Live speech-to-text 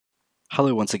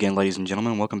Hello once again, ladies and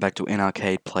gentlemen. Welcome back to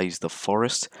Narcade Plays The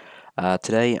Forest.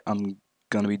 Today I'm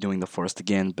going to be doing The Forest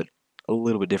again, but a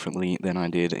little bit differently than I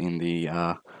did in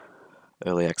the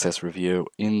early access review.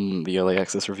 In the early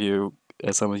access review,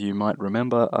 as some of you might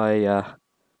remember, I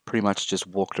pretty much just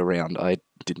walked around. I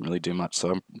didn't really do much,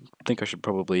 so I think I should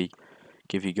probably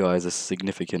give you guys a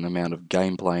significant amount of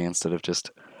gameplay instead of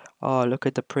just, oh, look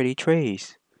at the pretty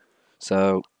trees.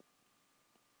 So,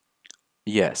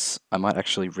 yes, I might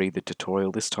actually read the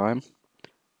tutorial this time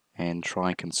and try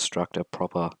and construct a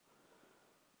proper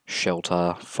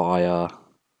shelter, fire,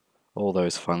 all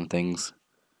those fun things.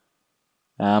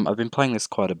 I've been playing this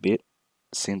quite a bit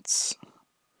since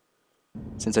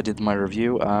I did my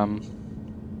review.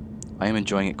 I am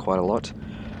enjoying it quite a lot.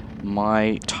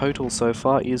 My total so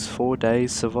far is 4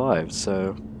 days survived,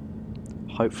 so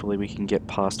hopefully we can get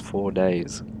past 4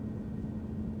 days.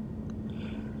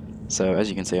 So as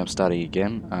you can see, I'm starting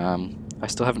again. I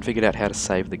still haven't figured out how to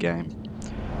save the game,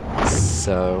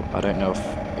 so I don't know if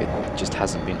it just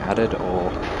hasn't been added or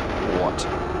what.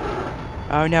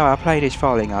 Oh no, our plane is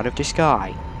falling out of the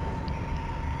sky.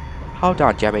 Hold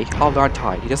on, Jimmy. Hold on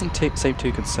tight. He doesn't seem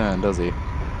too concerned, does he? You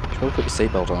should probably put your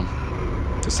seatbelt on.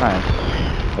 Just saying.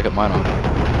 I got mine on.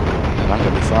 And I'm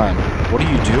gonna be fine. What are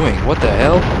you doing? What the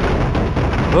hell?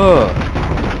 Ugh.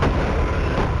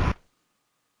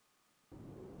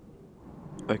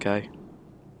 Okay.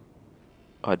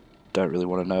 I don't really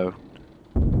want to know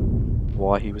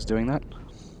why he was doing that.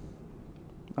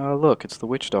 Oh look, it's the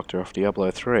Witch Doctor off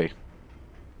Diablo 3.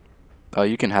 Oh,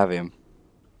 you can have him.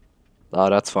 Oh,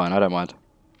 that's fine. I don't mind.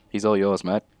 He's all yours,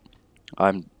 mate.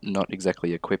 I'm not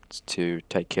exactly equipped to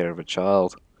take care of a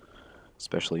child,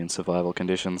 especially in survival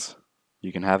conditions.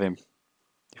 You can have him.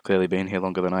 You've clearly been here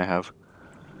longer than I have.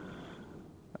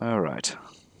 Alright.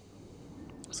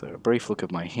 So a brief look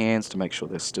at my hands to make sure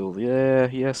they're still there.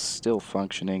 Yes, still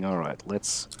functioning. Alright,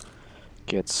 let's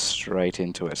get straight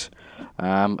into it.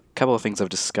 Couple of things I've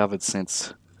discovered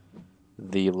since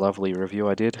the lovely review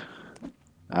I did.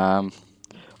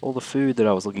 All the food that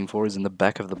I was looking for is in the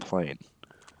back of the plane.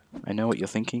 I know what you're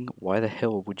thinking. Why the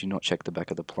hell would you not check the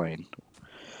back of the plane?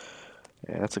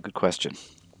 Yeah, that's a good question.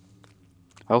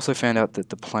 I also found out that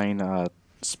the plane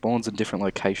spawns in different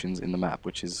locations in the map,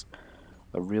 which is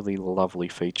a really lovely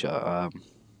feature.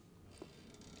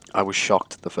 I was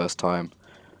shocked the first time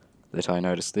that I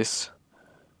noticed this.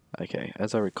 Okay,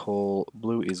 as I recall,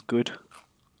 blue is good.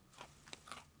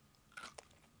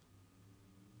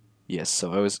 Yes,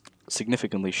 so I was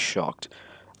significantly shocked.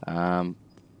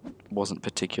 Wasn't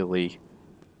particularly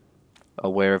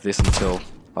aware of this until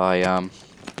I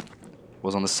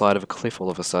was on the side of a cliff all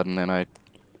of a sudden, and I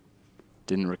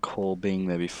didn't recall being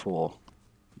there before.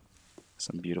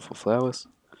 Some beautiful flowers.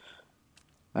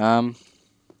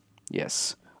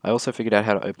 Yes. I also figured out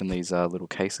how to open these little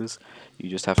cases. You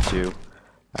just have to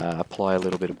apply a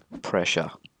little bit of pressure.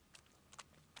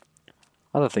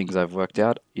 Other things I've worked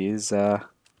out is I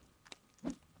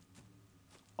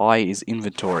is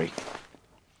inventory.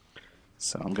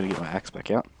 So I'm going to get my axe back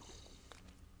out.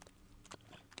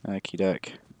 Okie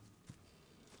doke.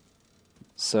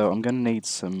 So I'm going to need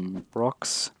some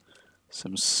rocks,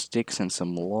 some sticks and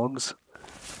some logs.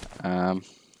 Is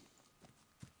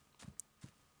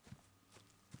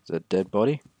it a dead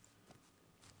body?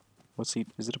 What's he?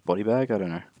 Is it a body bag? I don't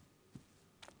know.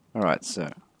 Alright, so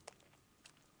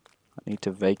I need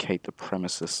to vacate the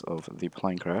premises of the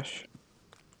plane crash.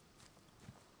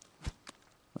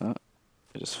 Oh,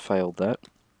 I just failed that.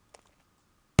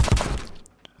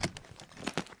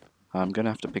 I'm gonna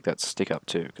have to pick that stick up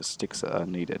too, because sticks are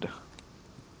needed.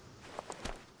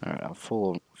 Alright, I'm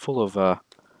full of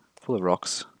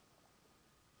rocks.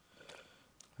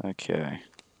 Okay.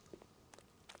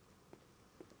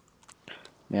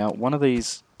 Now, one of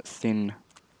these thin...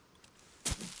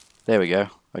 There we go.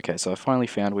 Okay, so I finally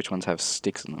found which ones have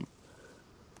sticks in them.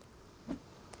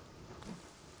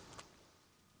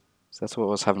 So that's what I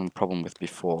was having a problem with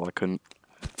before. I couldn't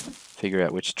figure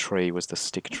out which tree was the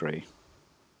stick tree.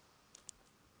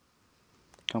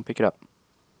 Come on, pick it up.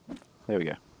 There we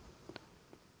go.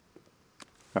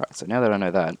 Alright, so now that I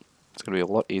know that, it's going to be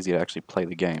a lot easier to actually play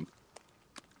the game.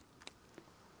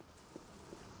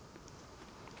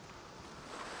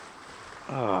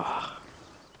 Ah,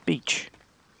 beach.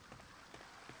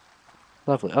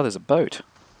 Lovely. Oh, there's a boat.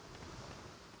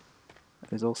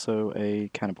 There's also a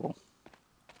cannonball.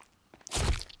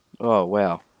 Oh,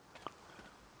 wow.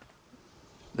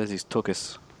 There's his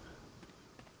tuchus.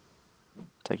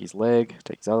 Take his leg,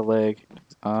 take his other leg, take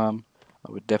his arm.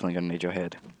 Oh, we're definitely going to need your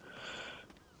head.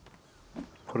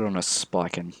 Put it on a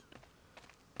spike and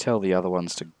tell the other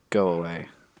ones to go away.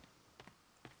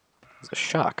 There's a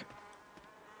shark.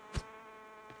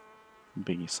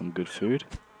 Be some good food.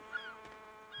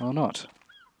 Or not.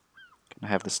 Can I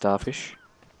have the starfish?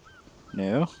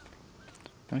 No?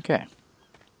 Okay.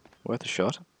 Worth a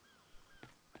shot.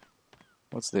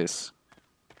 What's this?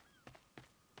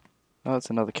 Oh, it's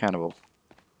another cannibal.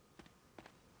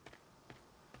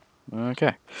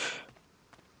 Okay.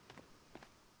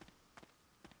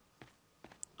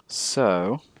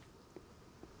 So,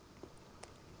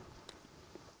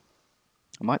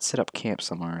 I might set up camp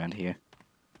somewhere around here.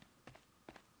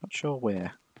 Not sure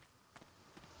where.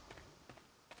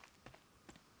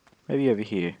 Maybe over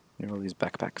here, near all these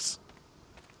backpacks.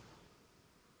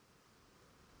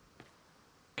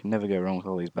 Can never go wrong with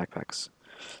all these backpacks.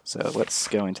 So let's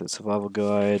go into the survival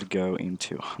guide, go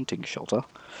into hunting shelter,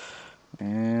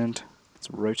 and let's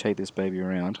rotate this baby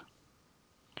around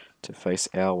to face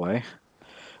our way.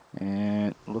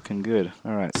 And looking good.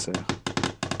 Alright, so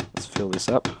let's fill this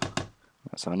up.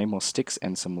 So I need more sticks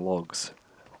and some logs.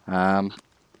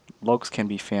 Logs can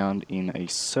be found in a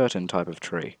certain type of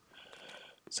tree.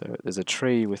 So there's a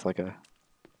tree with like a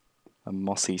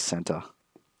mossy center.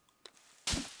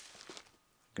 I'm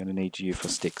gonna need you for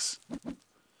sticks.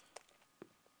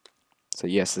 So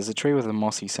yes, there's a tree with a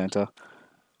mossy center,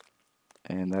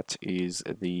 and that is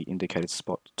the indicated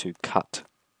spot to cut.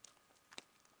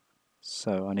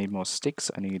 So I need more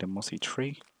sticks, I need a mossy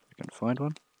tree, if I can find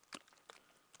one.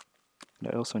 And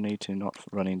I also need to not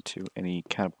run into any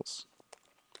cannibals.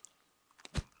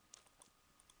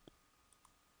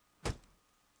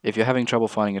 If you're having trouble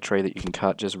finding a tree that you can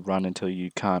cut, just run until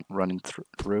you can't run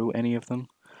through any of them.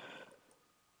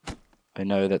 I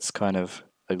know that's kind of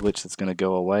a glitch that's going to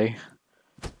go away,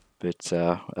 but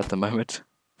at the moment,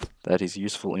 that is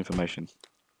useful information.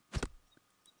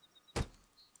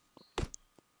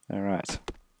 Alright,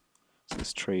 so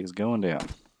this tree is going down.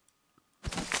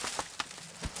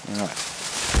 Alright.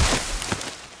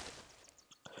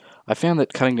 I found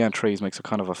that cutting down trees makes a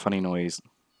kind of a funny noise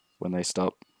when they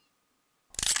stop.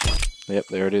 Yep,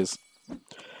 there it is.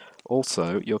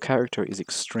 Also, your character is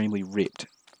extremely ripped.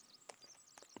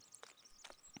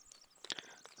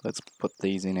 Let's put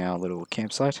these in our little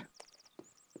campsite.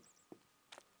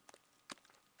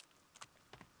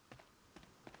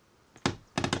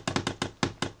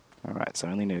 Alright, so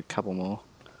I only need a couple more.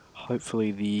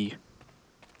 Hopefully the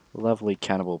lovely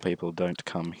cannibal people don't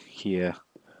come here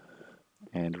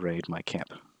and raid my camp.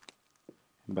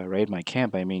 And by raid my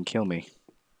camp, I mean kill me.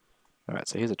 Alright,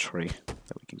 so here's a tree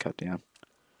that we can cut down.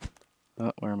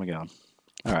 Oh, where am I going?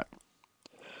 Alright.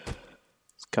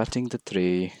 It's cutting the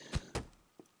tree.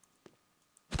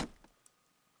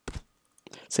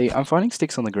 See, I'm finding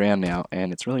sticks on the ground now,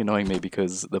 and it's really annoying me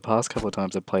because the past couple of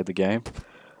times I've played the game,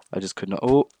 I just could not...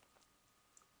 Oh!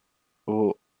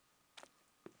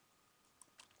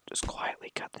 Just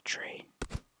quietly cut the tree.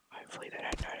 Hopefully they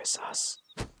don't notice us.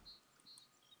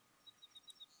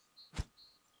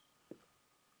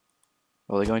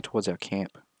 Oh, they're going towards our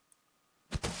camp.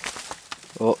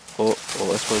 Oh,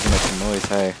 that's probably gonna make some noise,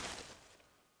 hey.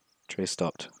 Tree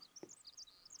stopped.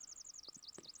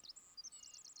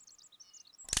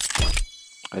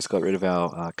 I just got rid of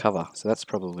our cover, so that's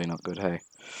probably not good, hey.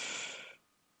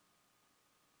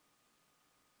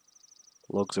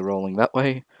 Logs are rolling that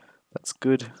way. That's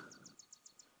good.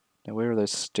 Now where are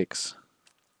those sticks?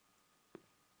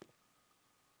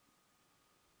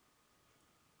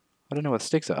 I don't know what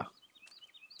sticks are.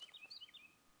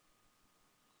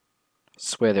 I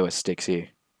swear there were sticks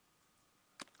here.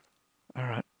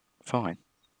 Alright, fine.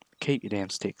 Keep your damn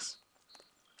sticks.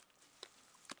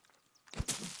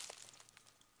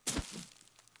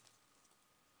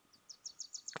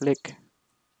 Click.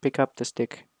 Pick up the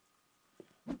stick.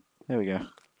 There we go.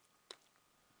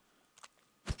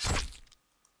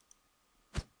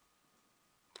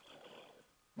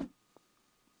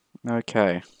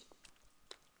 Okay.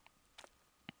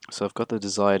 So I've got the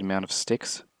desired amount of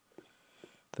sticks.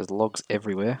 There's logs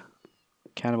everywhere.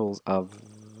 Cannibals are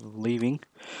leaving.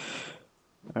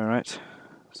 Alright.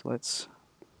 So let's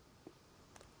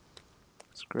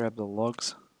grab the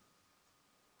logs.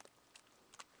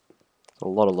 There's a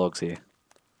lot of logs here.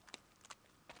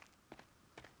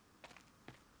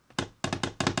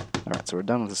 Alright, so we're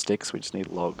done with the sticks, we just need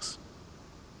logs.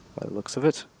 By the looks of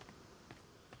it.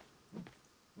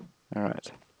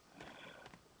 Alright.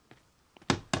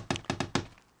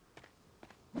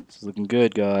 This is looking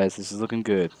good, guys. This is looking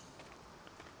good.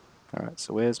 Alright,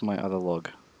 so where's my other log?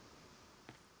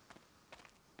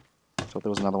 I thought there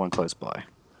was another one close by.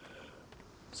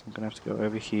 So I'm going to have to go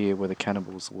over here where the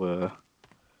cannibals were.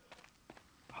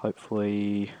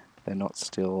 Hopefully they're not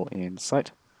still in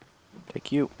sight.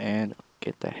 Take you and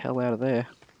get the hell out of there.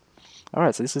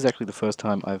 Alright, so this is actually the first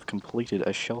time I've completed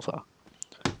a shelter.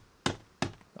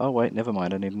 Oh wait, never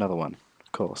mind, I need another one.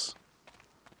 Of course.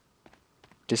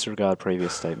 Disregard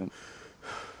previous statement.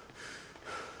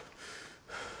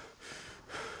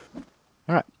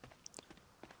 Alright.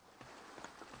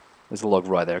 There's a log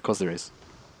right there, of course there is.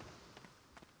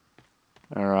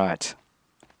 Alright.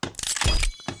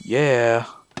 Yeah!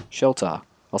 Shelter.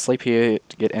 I'll sleep here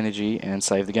to get energy and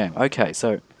save the game. Okay,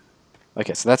 so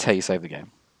that's how you save the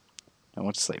game. I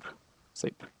want to sleep.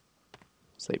 Sleep.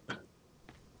 Sleep.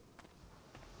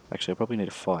 Actually, I probably need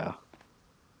a fire.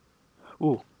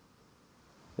 Ooh.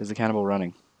 There's a cannibal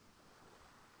running.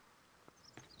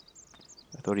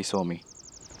 I thought he saw me.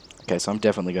 Okay, so I'm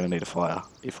definitely going to need a fire.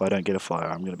 If I don't get a fire,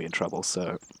 I'm going to be in trouble,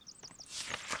 so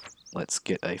let's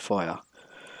get a fire.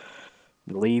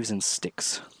 Leaves and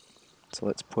sticks. So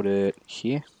let's put it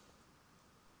here.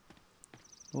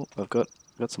 Oh, I've got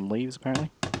some leaves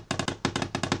apparently.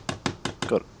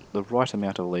 Got the right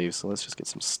amount of leaves, so let's just get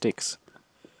some sticks.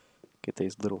 Get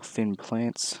these little thin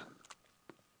plants.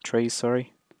 Trees,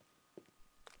 sorry.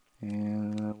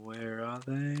 And where are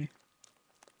they?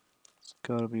 There's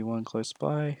gotta be one close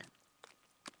by.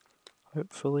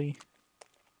 Hopefully.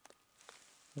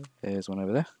 There's one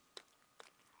over there.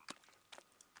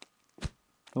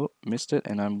 Oh, missed it,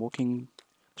 and I'm walking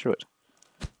through it.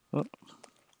 Oh.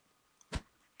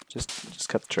 Just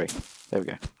cut the tree. There we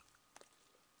go.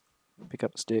 Pick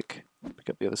up a stick. Pick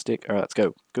up the other stick. Alright, let's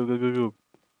go. Go, go, go, go.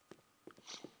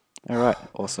 Alright,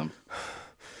 awesome.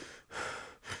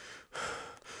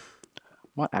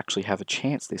 Might actually have a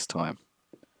chance this time.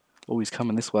 Oh, he's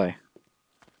coming this way.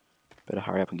 Better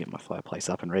hurry up and get my fireplace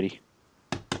up and ready.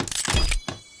 Now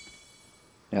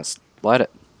let's light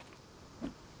it.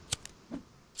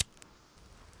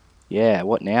 Yeah,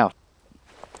 what now?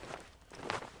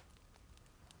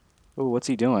 Oh, what's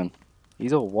he doing?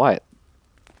 He's all white.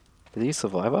 Is he a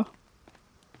survivor?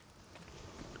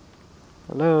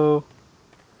 Hello?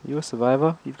 Are you a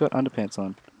survivor? You've got underpants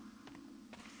on.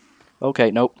 Okay,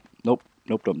 nope. Nope.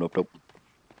 Nope, nope, nope, nope.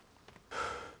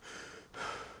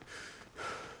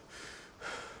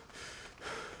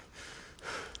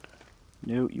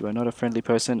 No, you are not a friendly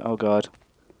person. Oh god.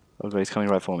 Oh god, he's coming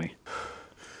right for me.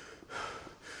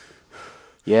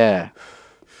 Yeah.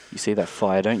 You see that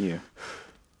fire, don't you?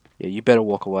 Yeah, you better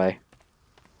walk away.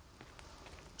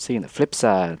 See you on the flip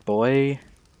side, boy.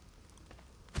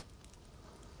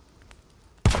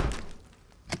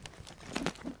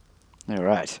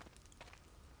 Alright.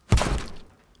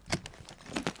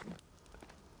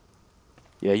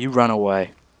 Yeah, you run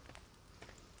away.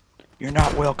 You're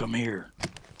not welcome here.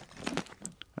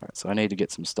 Alright, so I need to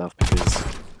get some stuff because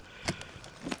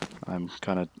I'm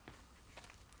kind of...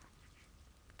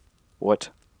 What?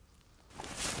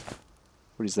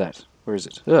 What is that? Where is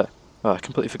it? Ugh. Oh, I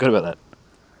completely forgot about that.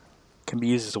 Can be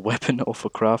used as a weapon or for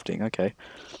crafting. Okay.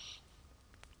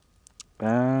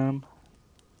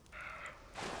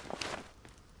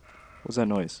 What's that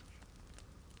noise?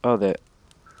 Oh, they've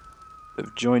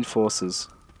joined forces.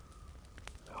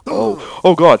 Oh,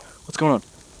 oh god! What's going on?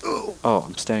 Oh,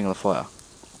 I'm standing on the fire.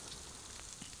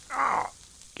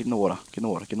 Get in the water. Get in the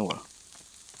water. Get in the water.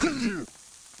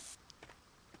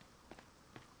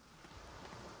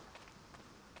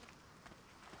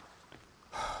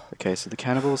 Okay, so the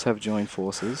cannibals have joined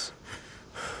forces.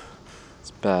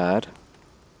 It's bad.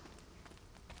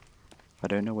 I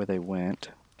don't know where they went.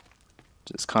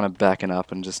 Just kind of backing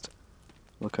up and just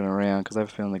looking around because I have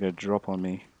a feeling they're going to drop on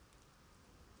me.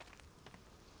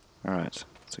 Alright,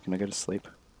 so can I go to sleep?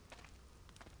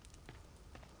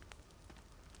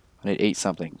 I need to eat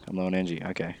something. I'm low on energy.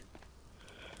 Okay.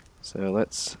 So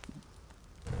let's...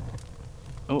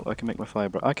 Oh, I can make my fire...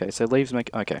 Okay, so leaves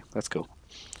make... Okay, that's cool.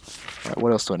 Alright,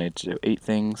 what else do I need to do? Eat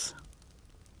things.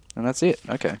 And that's it.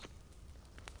 Okay.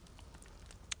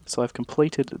 So I've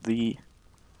completed the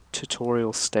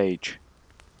tutorial stage.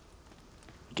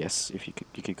 I guess, if you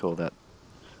could call that.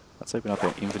 Let's open up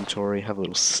our inventory, have a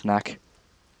little snack.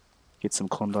 Get some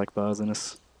Klondike bars in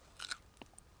us.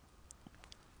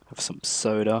 Have some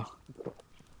soda.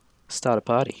 Start a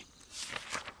party.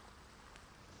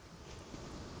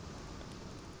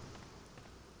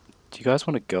 Do you guys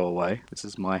want to go away? This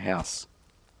is my house.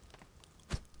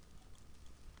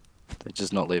 They're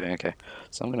just not leaving. Okay,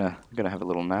 so I'm gonna have a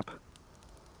little nap.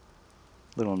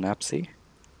 Little napsy.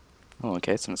 Oh,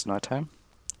 okay. So it's nighttime.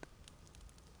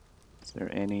 Is there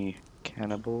any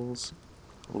cannibals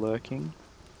lurking?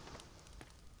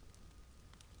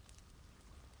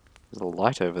 There's a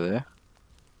light over there.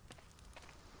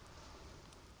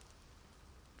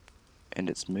 And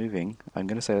it's moving. I'm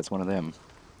gonna say that's one of them.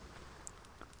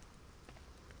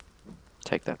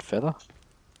 Take that feather.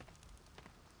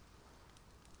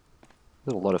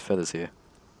 There's a lot of feathers here.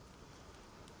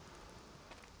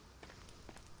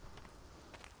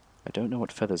 I don't know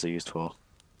what feathers are used for.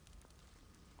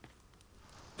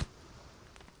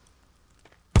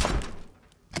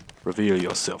 Reveal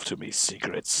yourself to me,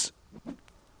 secrets.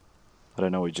 I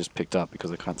don't know what we just picked up because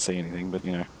I can't see anything, but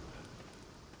you know.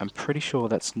 I'm pretty sure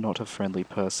that's not a friendly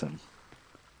person.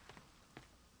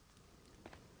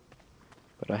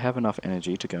 But I have enough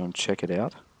energy to go and check it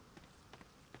out.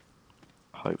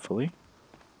 Hopefully.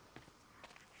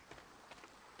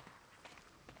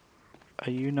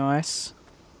 Are you nice?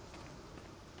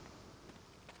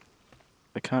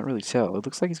 I can't really tell. It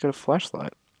looks like he's got a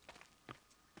flashlight.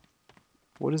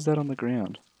 What is that on the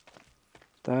ground?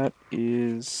 That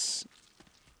is...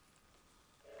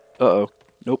 Uh-oh.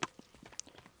 Nope.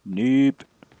 Nope.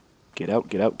 Get out,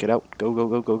 get out, get out. Go, go,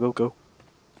 go, go, go, go.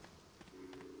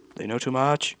 They know too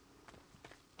much.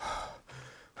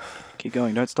 Keep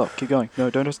going, don't stop, keep going. No,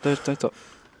 don't stop.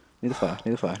 Near the fire,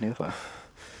 near the fire, near the fire.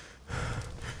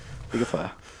 Bigger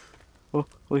fire. Oh,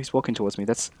 he's walking towards me.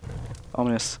 That's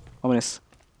ominous, ominous.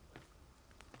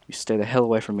 You stay the hell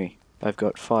away from me. I've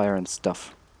got fire and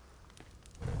stuff.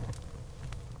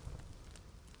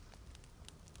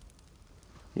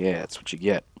 Yeah, that's what you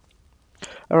get.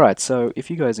 Alright, so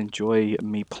if you guys enjoy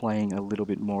me playing a little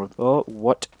bit more of... Oh,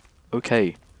 what?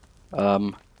 Okay.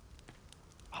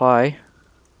 Hi.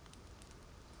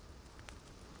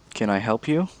 Can I help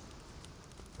you?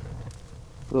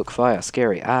 Look, fire,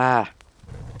 scary. Ah!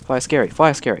 Fire scary,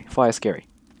 fire scary, fire scary.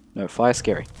 No, fire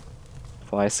scary.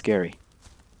 Fire scary.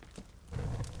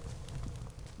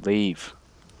 Leave.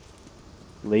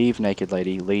 Leave, naked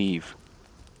lady, leave.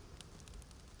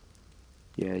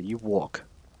 Yeah, you walk.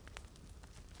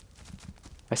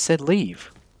 I said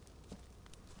leave.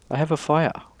 I have a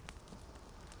fire.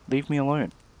 Leave me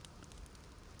alone.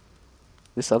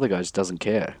 This other guy just doesn't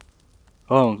care.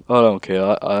 I don't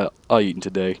care. I eaten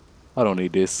today. I don't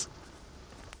need this.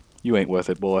 You ain't worth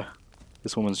it, boy.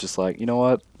 This woman's just like, you know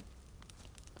what?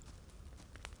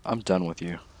 I'm done with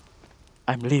you.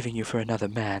 I'm leaving you for another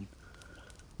man.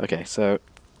 Okay, so...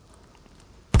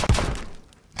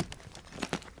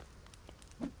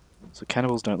 So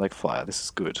cannibals don't like fire. This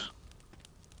is good.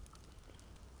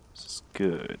 This is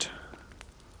good.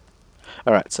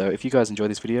 Alright, so if you guys enjoy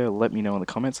this video, let me know in the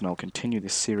comments and I'll continue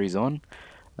this series on.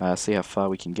 See how far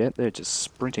we can get. They're just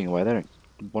sprinting away. They don't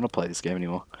want to play this game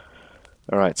anymore.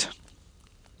 Alright.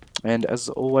 And as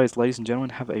always, ladies and gentlemen,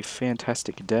 have a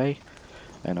fantastic day.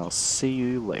 And I'll see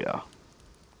you later.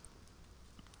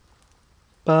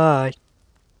 Bye.